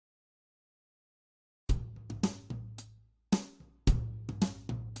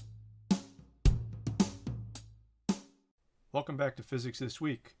Welcome back to Physics This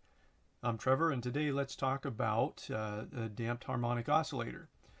Week. I'm Trevor, and today let's talk about a damped harmonic oscillator.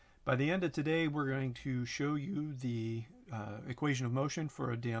 By the end of today, we're going to show you the equation of motion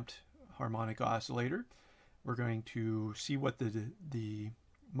for a damped harmonic oscillator. We're going to see what the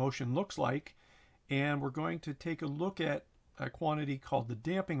motion looks like, and we're going to take a look at a quantity called the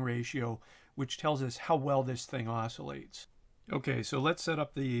damping ratio, which tells us how well this thing oscillates. Okay, so let's set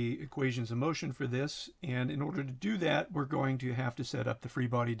up the equations of motion for this, and in order to do that, we're going to have to set up the free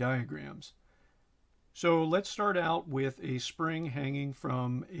body diagrams. So let's start out with a spring hanging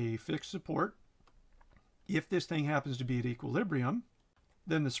from a fixed support. If this thing happens to be at equilibrium,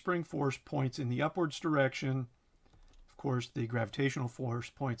 then the spring force points in the upwards direction. Of course, the gravitational force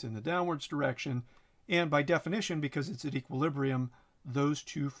points in the downwards direction, and by definition, because it's at equilibrium, those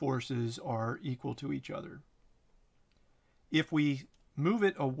two forces are equal to each other. If we move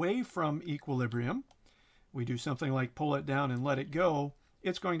it away from equilibrium, we do something like pull it down and let it go,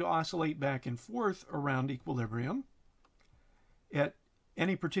 it's going to oscillate back and forth around equilibrium. At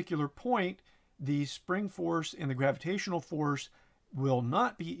any particular point, the spring force and the gravitational force will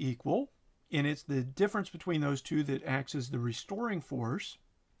not be equal, and it's the difference between those two that acts as the restoring force.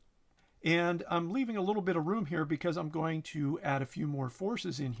 And I'm leaving a little bit of room here because I'm going to add a few more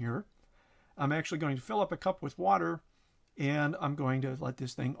forces in here. I'm actually going to fill up a cup with water, and I'm going to let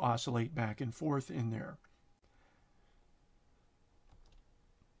this thing oscillate back and forth in there.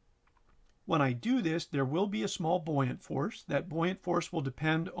 When I do this, there will be a small buoyant force. That buoyant force will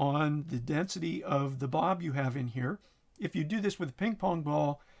depend on the density of the bob you have in here. If you do this with a ping pong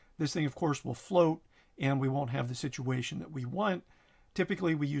ball, this thing of course will float and we won't have the situation that we want.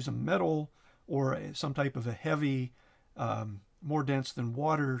 Typically we use a metal or some type of a heavy, more dense than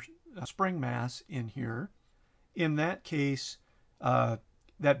water spring mass in here. In that case,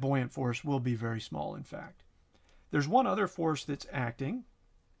 that buoyant force will be very small, in fact. There's one other force that's acting.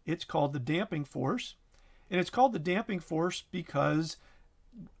 It's called the damping force. And it's called the damping force because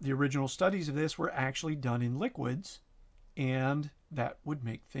the original studies of this were actually done in liquids, and that would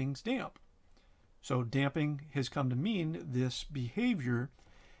make things damp. So damping has come to mean this behavior.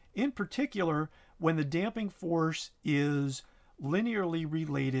 In particular, when the damping force is linearly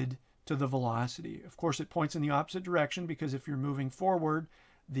related to the velocity. Of course, it points in the opposite direction because if you're moving forward,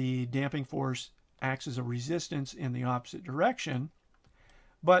 the damping force acts as a resistance in the opposite direction.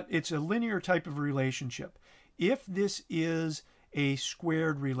 But it's a linear type of relationship. If this is a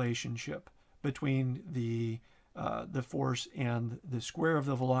squared relationship between the force and the square of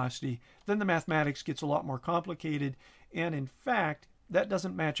the velocity, then the mathematics gets a lot more complicated. And in fact, that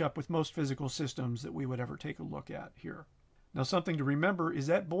doesn't match up with most physical systems that we would ever take a look at here. Now, something to remember is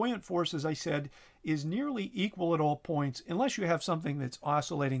that buoyant force, as I said, is nearly equal at all points unless you have something that's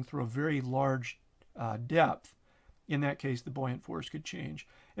oscillating through a very large depth. In that case, the buoyant force could change.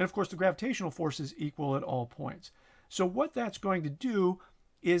 And of course, the gravitational force is equal at all points. So what that's going to do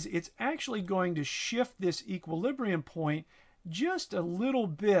is it's actually going to shift this equilibrium point just a little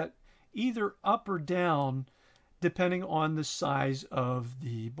bit, either up or down, depending on the size of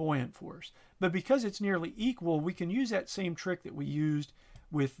the buoyant force. But because it's nearly equal, we can use that same trick that we used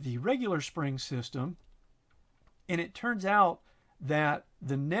with the regular spring system. And it turns out that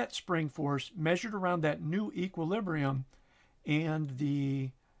the net spring force measured around that new equilibrium and the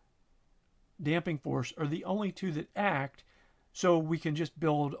damping force are the only two that act. So we can just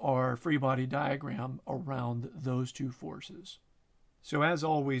build our free body diagram around those two forces. So as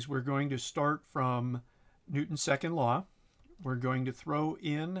always, we're going to start from Newton's second law. We're going to throw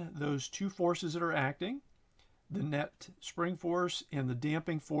in those two forces that are acting, the net spring force and the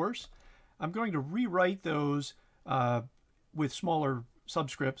damping force. I'm going to rewrite those with smaller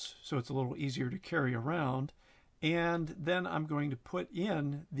subscripts so it's a little easier to carry around. And then I'm going to put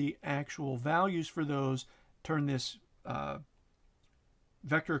in the actual values for those, turn this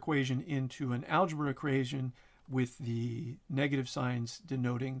vector equation into an algebra equation with the negative signs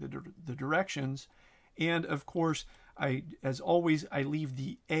denoting the directions. And of course, as always, I leave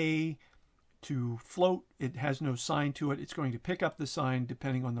the A to float. It has no sign to it. It's going to pick up the sign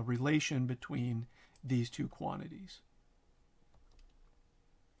depending on the relation between these two quantities.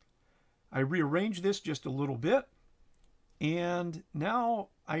 I rearrange this just a little bit, and now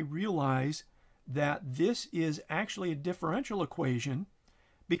I realize that this is actually a differential equation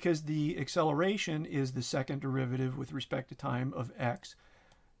because the acceleration is the second derivative with respect to time of x.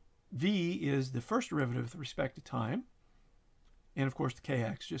 V is the first derivative with respect to time. And of course, the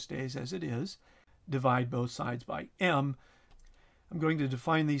kx just stays as it is. Divide both sides by m. I'm going to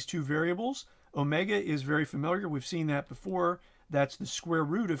define these two variables. Omega is very familiar. We've seen that before. That's the square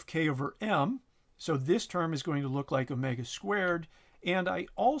root of k over m. So this term is going to look like omega squared. And I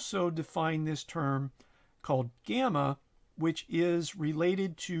also define this term called gamma, which is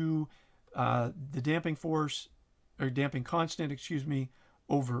related to the damping force, or damping constant, excuse me,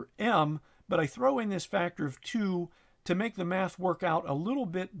 over m. But I throw in this factor of 2 to make the math work out a little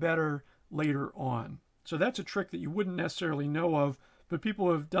bit better later on. So that's a trick that you wouldn't necessarily know of, but people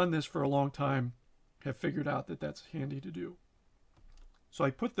who have done this for a long time have figured out that that's handy to do. So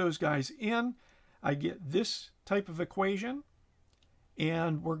I put those guys in, I get this type of equation,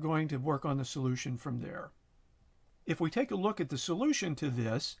 and we're going to work on the solution from there. If we take a look at the solution to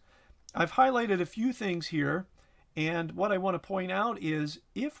this, I've highlighted a few things here, and what I want to point out is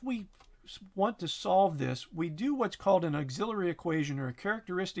if we want to solve this, we do what's called an auxiliary equation or a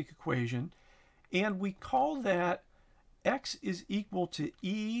characteristic equation, and we call that x is equal to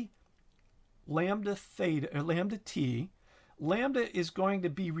e lambda t. Lambda is going to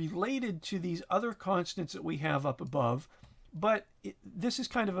be related to these other constants that we have up above, but this is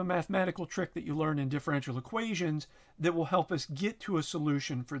kind of a mathematical trick that you learn in differential equations that will help us get to a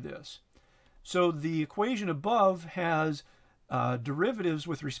solution for this. So the equation above has derivatives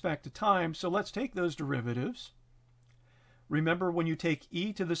with respect to time, so let's take those derivatives. Remember, when you take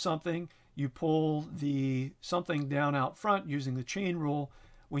e to the something, you pull the something down out front using the chain rule.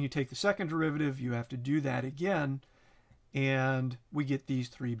 When you take the second derivative, you have to do that again, and we get these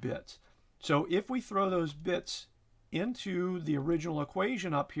 3 bits. So if we throw those bits into the original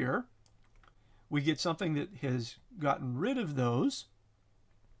equation up here, we get something that has gotten rid of those.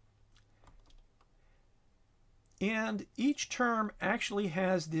 And each term actually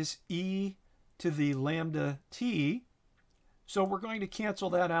has this e to the lambda t, so we're going to cancel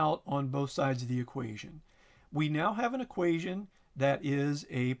that out on both sides of the equation. We now have an equation that is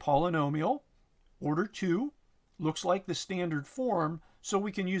a polynomial, order 2, looks like the standard form, so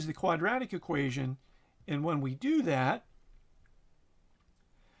we can use the quadratic equation, and when we do that,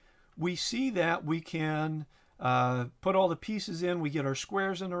 we see that we can put all the pieces in, we get our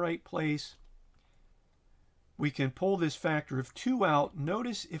squares in the right place. We can pull this factor of 2 out.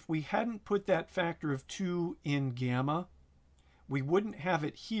 Notice if we hadn't put that factor of 2 in gamma, we wouldn't have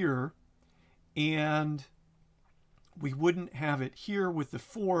it here, and we wouldn't have it here with the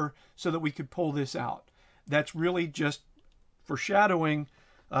 4 so that we could pull this out. That's really just foreshadowing.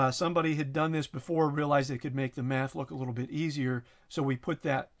 Somebody had done this before, realized they could make the math look a little bit easier, so we put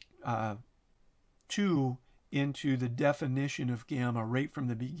that 2 into the definition of gamma right from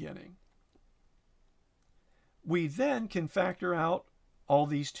the beginning. We then can factor out all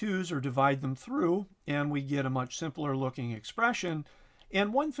these 2's or divide them through, and we get a much simpler looking expression.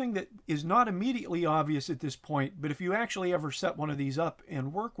 And one thing that is not immediately obvious at this point, but if you actually ever set one of these up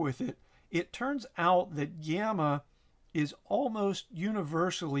and work with it, it turns out that gamma is almost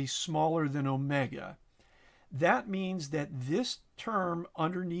universally smaller than omega. That means that this term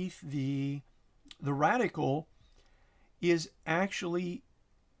underneath the radical is actually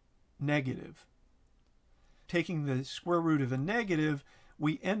negative. Taking the square root of a negative,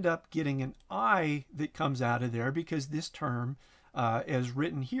 we end up getting an I that comes out of there because this term, as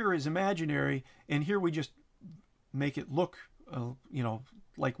written here, is imaginary, and here we just make it look,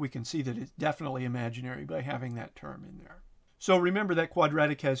 like we can see that it's definitely imaginary by having that term in there. So remember that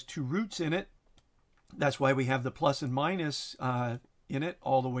quadratic has 2 roots in it. That's why we have the plus and minus in it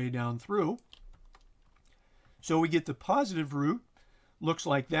all the way down through. So we get the positive root, looks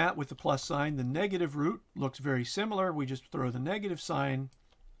like that with the plus sign. The negative root looks very similar. We just throw the negative sign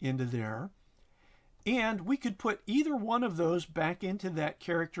into there. And we could put either one of those back into that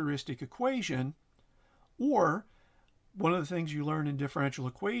characteristic equation, or one of the things you learn in differential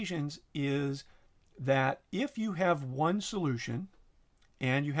equations is that if you have one solution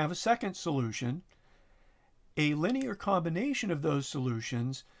and you have a second solution, a linear combination of those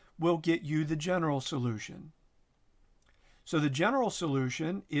solutions will get you the general solution. So the general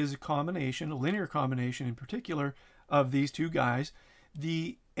solution is a combination, a linear combination in particular, of these 2 guys.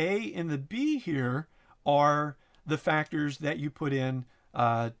 The A and the B here are the factors that you put in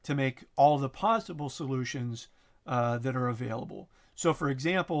to make all the possible solutions that are available. So for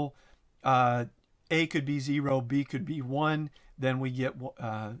example, A could be 0, B could be 1, then we get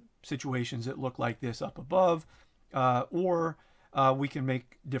situations that look like this up above, or we can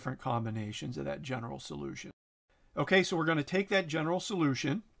make different combinations of that general solution. Okay, so we're going to take that general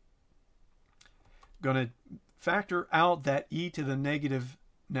solution, going to factor out that e to the negative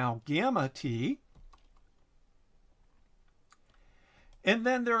now gamma t, and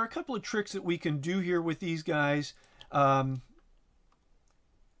then there are a couple of tricks that we can do here with these guys. We're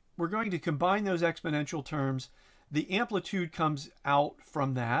going to combine those exponential terms. The amplitude comes out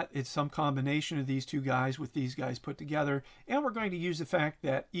from that. It's some combination of these two guys with these guys put together. And we're going to use the fact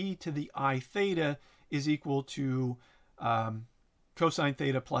that e to the I theta is equal to cosine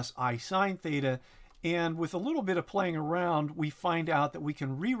theta plus I sine theta. And with a little bit of playing around, we find out that we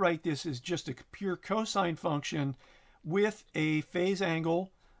can rewrite this as just a pure cosine function with a phase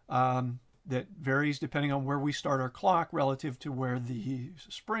angle that varies depending on where we start our clock relative to where the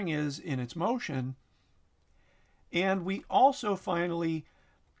spring is in its motion. And we also finally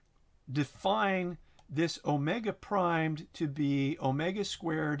define this omega primed to be omega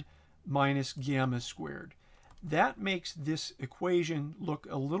squared minus gamma squared. That makes this equation look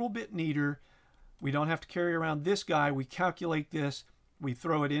a little bit neater. We don't have to carry around this guy. We calculate this, we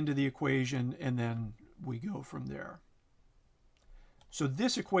throw it into the equation, and then we go from there. So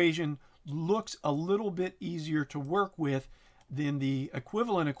this equation looks a little bit easier to work with than the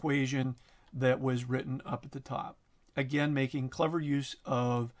equivalent equation that was written up at the top. Again, making clever use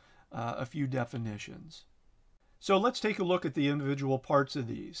of a few definitions. So let's take a look at the individual parts of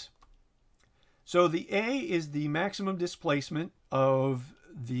these. So the A is the maximum displacement of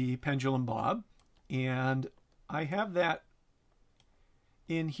the pendulum bob, and I have that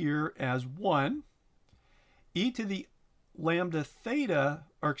in here as 1. E to the lambda theta,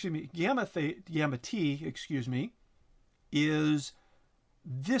 or excuse me, gamma t, excuse me, is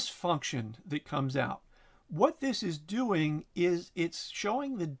this function that comes out. What this is doing is it's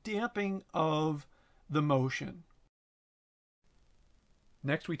showing the damping of the motion.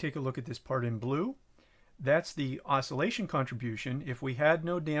 Next, we take a look at this part in blue. That's the oscillation contribution. If we had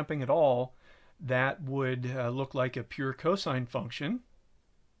no damping at all, that would look like a pure cosine function.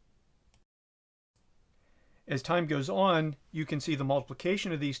 As time goes on, you can see the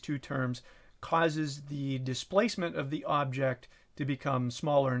multiplication of these two terms causes the displacement of the object to become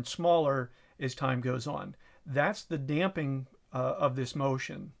smaller and smaller as time goes on. That's the damping of this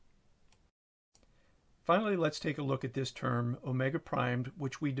motion. Finally, let's take a look at this term, omega primed,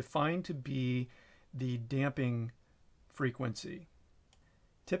 which we define to be the damping frequency.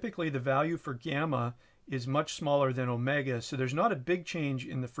 Typically, the value for gamma is much smaller than omega, so there's not a big change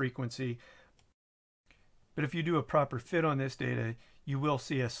in the frequency. But if you do a proper fit on this data, you will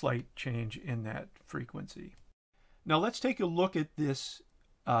see a slight change in that frequency. Now let's take a look at this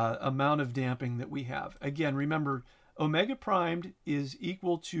amount of damping that we have. Again, remember, omega primed is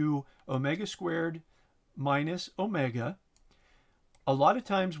equal to omega squared minus omega. A lot of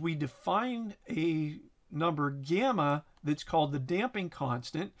times we define a number gamma that's called the damping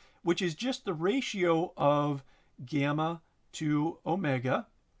constant, which is just the ratio of gamma to omega.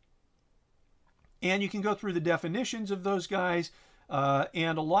 And you can go through the definitions of those guys,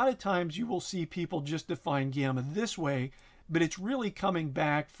 and a lot of times you will see people just define gamma this way, but it's really coming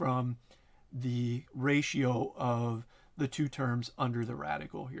back from the ratio of the two terms under the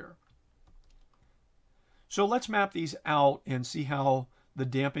radical here. So let's map these out and see how the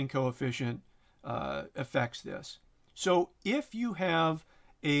damping coefficient affects this. So if you have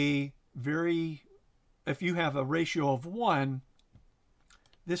a ratio of 1,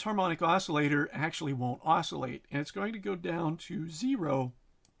 this harmonic oscillator actually won't oscillate, and it's going to go down to 0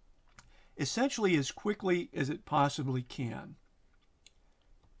 essentially as quickly as it possibly can.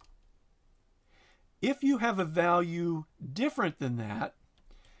 If you have a value different than that,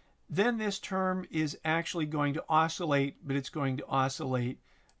 then this term is actually going to oscillate, but it's going to oscillate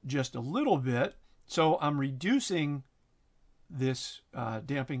just a little bit. So I'm reducing this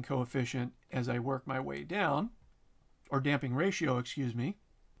damping coefficient as I work my way down, or damping ratio, excuse me.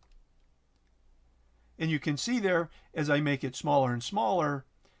 And you can see there, as I make it smaller and smaller,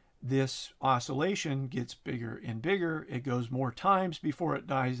 this oscillation gets bigger and bigger. It goes more times before it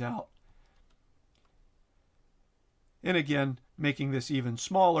dies out. And again, making this even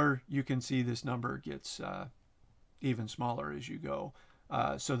smaller, you can see this number gets even smaller as you go,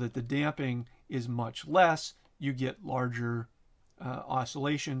 so that the damping is much less. You get larger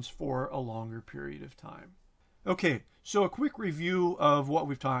oscillations for a longer period of time. Okay, so a quick review of what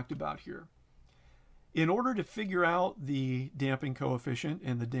we've talked about here. In order to figure out the damping coefficient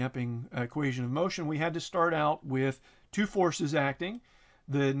and the damping equation of motion, we had to start out with two forces acting,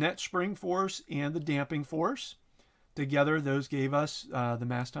 the net spring force and the damping force. Together, those gave us the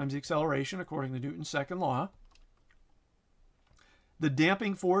mass times the acceleration according to Newton's second law. The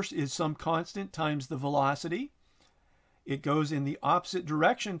damping force is some constant times the velocity. It goes in the opposite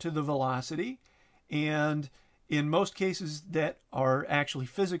direction to the velocity, and in most cases that are actually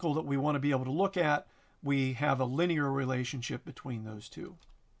physical that we want to be able to look at, we have a linear relationship between those two.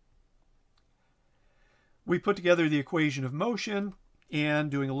 We put together the equation of motion,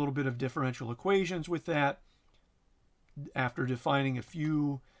 and doing a little bit of differential equations with that, after defining a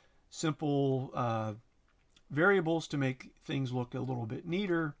few simple variables to make things look a little bit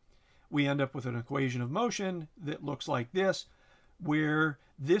neater, we end up with an equation of motion that looks like this, where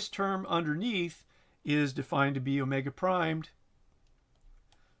this term underneath is defined to be omega primed,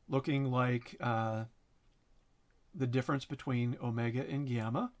 looking like the difference between omega and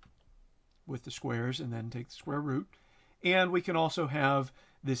gamma with the squares, and then take the square root. And we can also have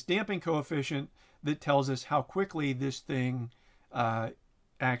this damping coefficient that tells us how quickly this thing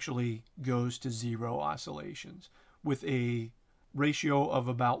actually goes to 0 oscillations. With a ratio of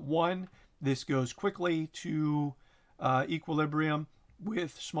about 1, this goes quickly to equilibrium.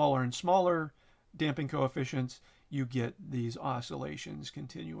 With smaller and smaller damping coefficients, you get these oscillations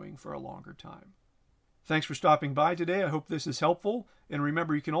continuing for a longer time. Thanks for stopping by today. I hope this is helpful. And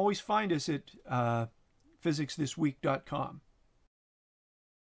remember, you can always find us at physicsthisweek.com.